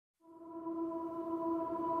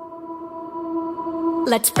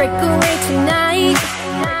Let's break away tonight.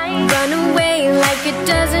 Run away like it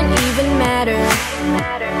doesn't even matter.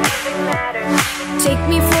 Take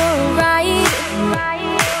me for a ride.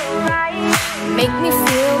 Make me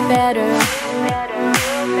feel better.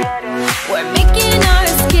 We're making our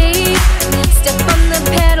escape. Step on the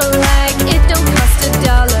pedal like it don't cost $1.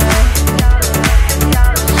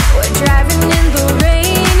 We're driving in the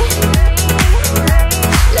rain.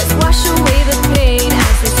 Let's wash away the pain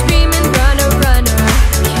as we're screaming, runner, runner.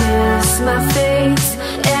 Kiss my face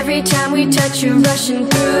every time we touch you, rushing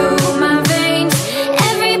through my veins.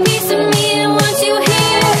 Every piece of me wants you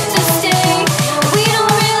here to stay. We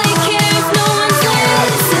don't really care if no one's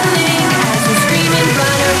listening as we're screaming,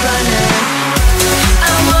 runner, runner.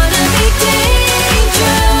 I wanna be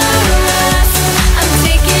dangerous. I'm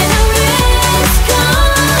taking a risk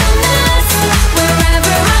on us.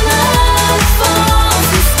 Wherever our love falls,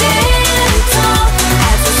 we stand tall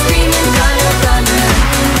as we're screaming, runner, runner.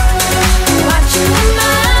 Watching the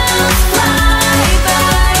miles fly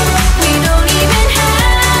by. We don't even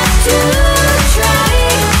have to try.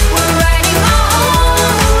 We're writing our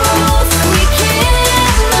own rules. We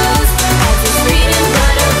can't lose as we're screaming,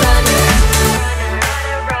 runner, runner.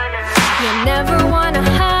 You never wanna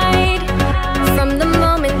hide from the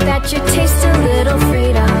moment that you taste a little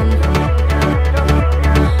freedom.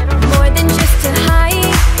 More than just a high,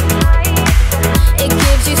 it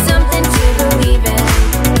gives you something to believe in.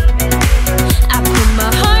 I put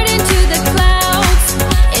my heart into the clouds,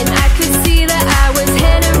 and I could see that I was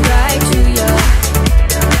heading right to you.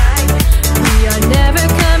 We are never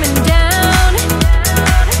coming down.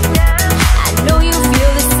 I know you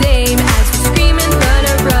feel the same as we're screaming,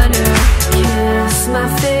 runner, runner. Kiss my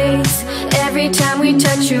face every time we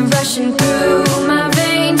touch you, rushing through my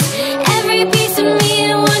veins. Every piece of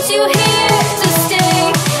me wants you here to stay.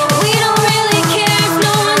 We don't really care if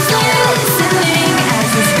no one's listening as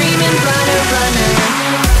we're screaming, runner, runner.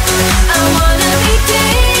 I wanna be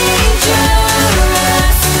dangerous.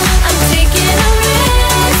 I'm taking a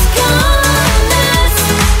risk on us.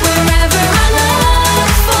 Wherever our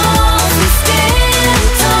love falls, we stand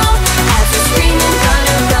tall as we're screaming,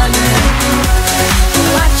 runner, runner.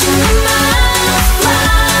 Watching the miles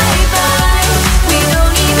fly by. We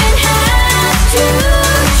don't even have to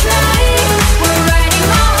try. We're writing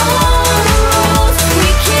our own rules. We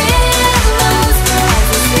can't lose as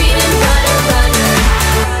we're screaming, runner, runner.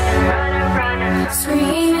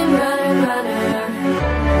 Screaming, runner, runner.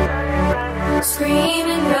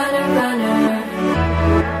 Screaming, runner, runner.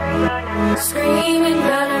 Screaming,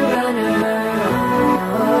 runner, runner.